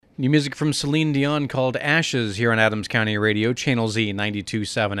New music from Celine Dion called Ashes here on Adams County Radio, Channel Z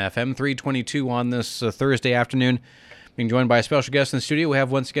 92.7 FM, 322 on this Thursday afternoon. Being joined by a special guest in the studio, we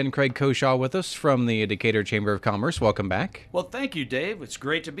have once again Craig Koshaw with us from the Decatur Chamber of Commerce. Welcome back. Well, thank you, Dave. It's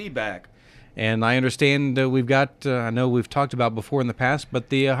great to be back. And I understand we've got, I know we've talked about before in the past, but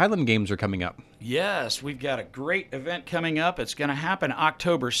the Highland Games are coming up. Yes, we've got a great event coming up. It's going to happen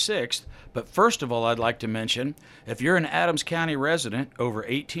October 6th. But first of all, I'd like to mention, if you're an Adams County resident over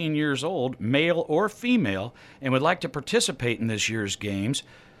 18 years old, male or female, and would like to participate in this year's games,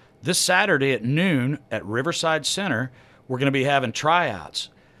 this Saturday at noon at Riverside Center, we're going to be having tryouts.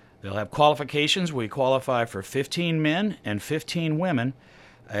 They'll have qualifications. We qualify for 15 men and 15 women,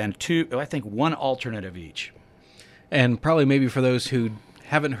 and one alternate of each. And probably maybe for those who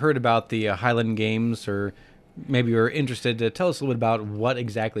haven't heard about the Highland Games or maybe are interested, to tell us a little bit about what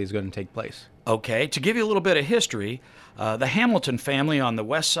exactly is going to take place. Okay, to give you a little bit of history, the Hamilton family on the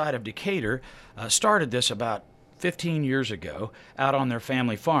west side of Decatur started this about 15 years ago out on their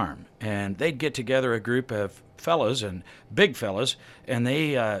family farm. And they'd get together a group of fellows and big fellows, and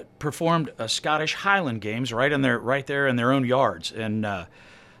they performed a Scottish Highland Games right there in their own yards. And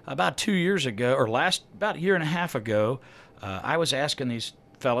about 2 years ago, or about a year and a half ago, I was asking these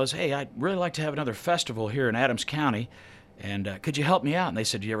fellas, hey, I'd really like to have another festival here in Adams County, and could you help me out? And they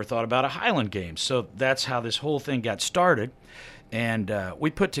said, you ever thought about a Highland Games? So that's how this whole thing got started. And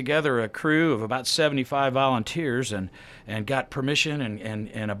we put together a crew of about 75 volunteers and got permission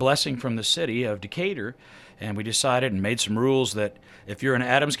and a blessing from the city of Decatur. And we decided and made some rules that if you're an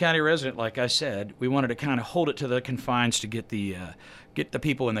Adams County resident, like I said, we wanted to kind of hold it to the confines to get the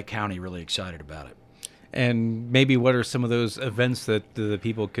people in the county really excited about it. And maybe what are some of those events that the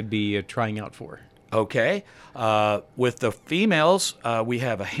people could be trying out for? Okay. With the females, we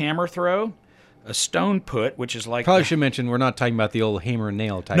have a hammer throw, a stone put, which is like... Probably should mention we're not talking about the old hammer and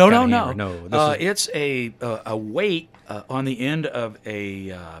nail type No. hammer. It's a weight on the end of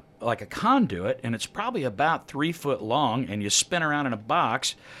like a conduit, and it's probably about 3 foot long, and you spin around in a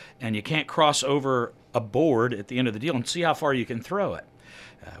box, and you can't cross over a board at the end of the deal and see how far you can throw it.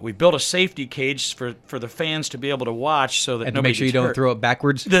 We built a safety cage for the fans to be able to watch so that and nobody make sure you gets hurt. don't throw it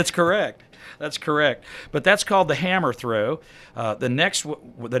backwards. That's correct. But that's called the hammer throw. The next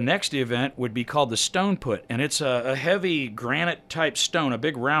event would be called the stone put, and it's a heavy granite type stone, a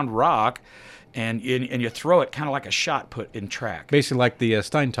big round rock, and you throw it kind of like a shot put in track. Basically like the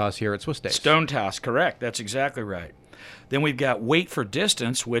Stein toss here at Swiss Days. Stone toss, correct. That's exactly right. Then we've got weight for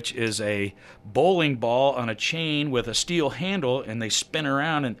distance, which is a bowling ball on a chain with a steel handle, and they spin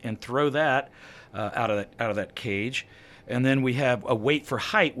around and throw that out of that cage. And then we have a weight for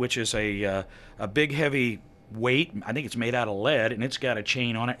height, which is a big heavy weight. I think it's made out of lead, and it's got a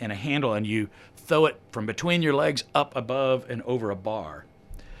chain on it and a handle, and you throw it from between your legs up above and over a bar.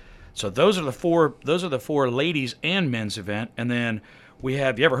 So those are the four ladies and men's event, and then we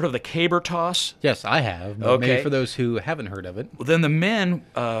have, you ever heard of the caber toss? Yes, I have. But okay. Maybe for those who haven't heard of it. Well, then the men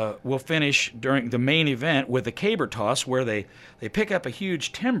will finish during the main event with the caber toss, where they pick up a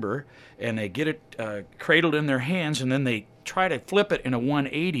huge timber and they get it cradled in their hands, and then they try to flip it in a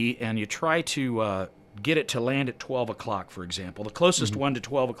 180, and you try to get it to land at 12 o'clock, for example. The closest one to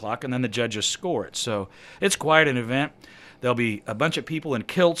 12 o'clock, and then the judges score it. So it's quite an event. There'll be a bunch of people in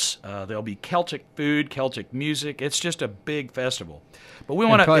kilts. There'll be Celtic food, Celtic music. It's just a big festival. But we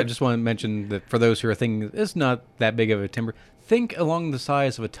want to just want to mention that for those who are thinking it's not that big of a timber, think along the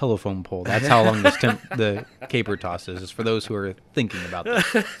size of a telephone pole. That's how long the caper toss is for those who are thinking about this.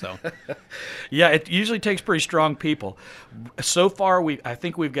 So, yeah, it usually takes pretty strong people. So far, I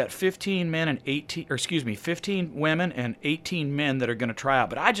think we've got 15 women and 18 men that are going to try out.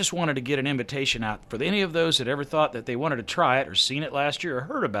 But I just wanted to get an invitation out for any of those that ever thought that they wanted to try it or seen it last year or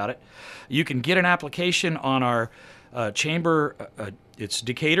heard about it. You can get an application on our chamber. It's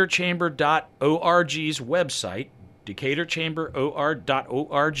DecaturChamber.org's website.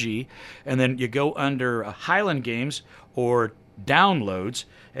 DecaturChamber.org, and then you go under Highland Games or downloads,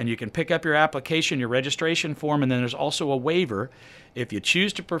 and you can pick up your application, your registration form, and then there's also a waiver. If you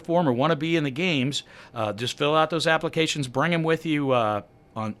choose to perform or want to be in the games, just fill out those applications, bring them with you on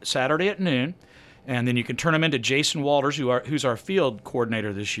Saturday at noon, and then you can turn them into Jason Walters, who's our field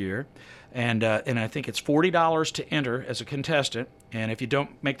coordinator this year. And I think it's $40 to enter as a contestant, and if you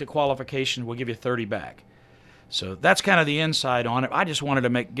don't make the qualification, we'll give you $30 back. So that's kind of the inside on it. I just wanted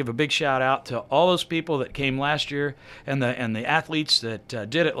to give a big shout out to all those people that came last year, and the athletes that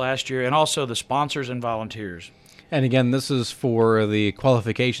did it last year, and also the sponsors and volunteers. And again, this is for the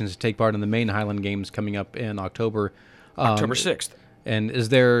qualifications to take part in the main Highland Games coming up in October. October 6th. And is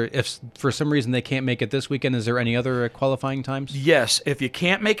there, if for some reason they can't make it this weekend, is there any other qualifying times? Yes, if you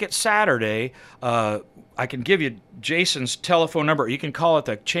can't make it Saturday, I can give you Jason's telephone number. You can call at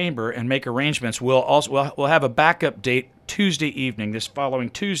the chamber and make arrangements. We'll have a backup date Tuesday evening, this following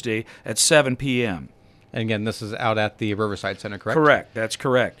Tuesday at 7 p.m. And again, this is out at the Riverside Center, correct? Correct. That's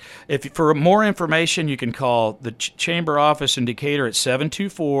correct. For more information, you can call the chamber office in Decatur at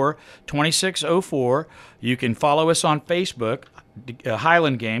 724-2604. You can follow us on Facebook,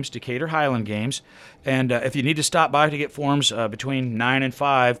 Highland Games, Decatur Highland Games. And if you need to stop by to get forms between 9 and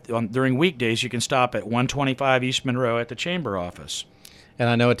 5 during weekdays, you can stop at 125 East Monroe at the chamber office. And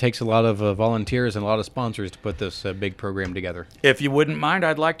I know it takes a lot of volunteers and a lot of sponsors to put this big program together. If you wouldn't mind,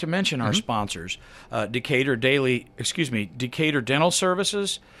 I'd like to mention our sponsors: Decatur Dental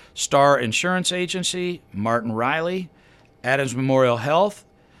Services, Star Insurance Agency, Martin Riley, Adams Memorial Health,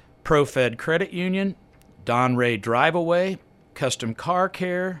 ProFed Credit Union, Don Ray Drive-Away, Custom Car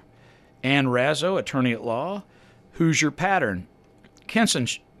Care, Ann Razzo, Attorney at Law, Hoosier Pattern, Kent's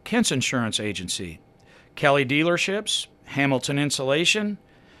Insurance Agency, Kelly Dealerships, Hamilton Insulation,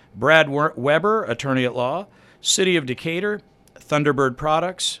 Brad Weber, Attorney at Law, City of Decatur, Thunderbird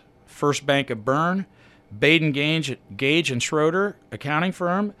Products, First Bank of Bern, Baden Gage and Schroeder, accounting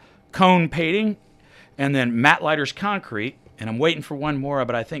firm, Cone Painting, and then Matt Lighters Concrete. And I'm waiting for one more,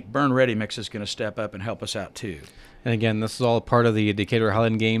 but I think Bern Ready Mix is going to step up and help us out too. And again, this is all part of the Decatur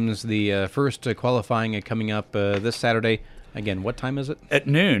Highland Games, the first qualifying coming up this Saturday. Again, what time is it? At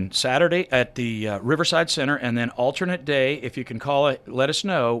noon, Saturday at the Riverside Center, and then alternate day, if you can call it, let us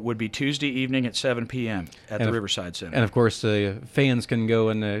know, would be Tuesday evening at 7 p.m. at the Riverside Center. And, of course, fans can go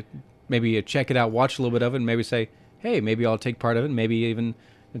and maybe check it out, watch a little bit of it, and maybe say, hey, maybe I'll take part of it, maybe even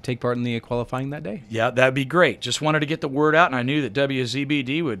take part in the qualifying that day. Yeah, that'd be great. Just wanted to get the word out, and I knew that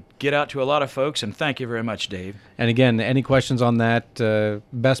WZBD would get out to a lot of folks, and thank you very much, Dave. And again, any questions on that,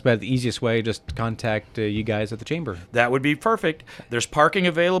 best bet, the easiest way, just contact you guys at the chamber. That would be perfect. There's parking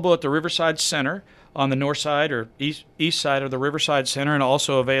available at the Riverside Center on the north side or east side of the Riverside Center, and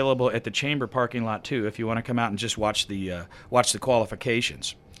also available at the chamber parking lot too, if you want to come out and just watch the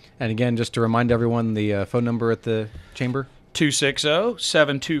qualifications. And again, just to remind everyone, the phone number at the chamber?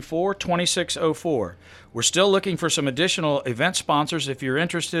 260-724-2604. We're still looking for some additional event sponsors. If you're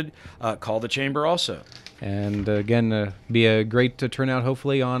interested, call the chamber also. And again, be a great turnout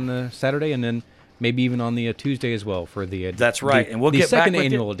hopefully on Saturday, and then maybe even on the Tuesday as well for the that's right, and we'll the get second back with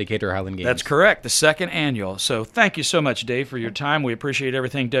annual you. Decatur Highland Games. That's correct, the second annual. So thank you so much, Dave, for your time. We appreciate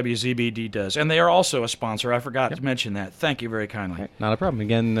everything WZBD does, and they are also a sponsor. I forgot to mention that. Thank you very kindly. Not a problem.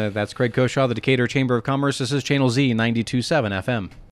 Again, that's Craig Koshaw, the Decatur Chamber of Commerce. This is Channel Z 92.7 FM.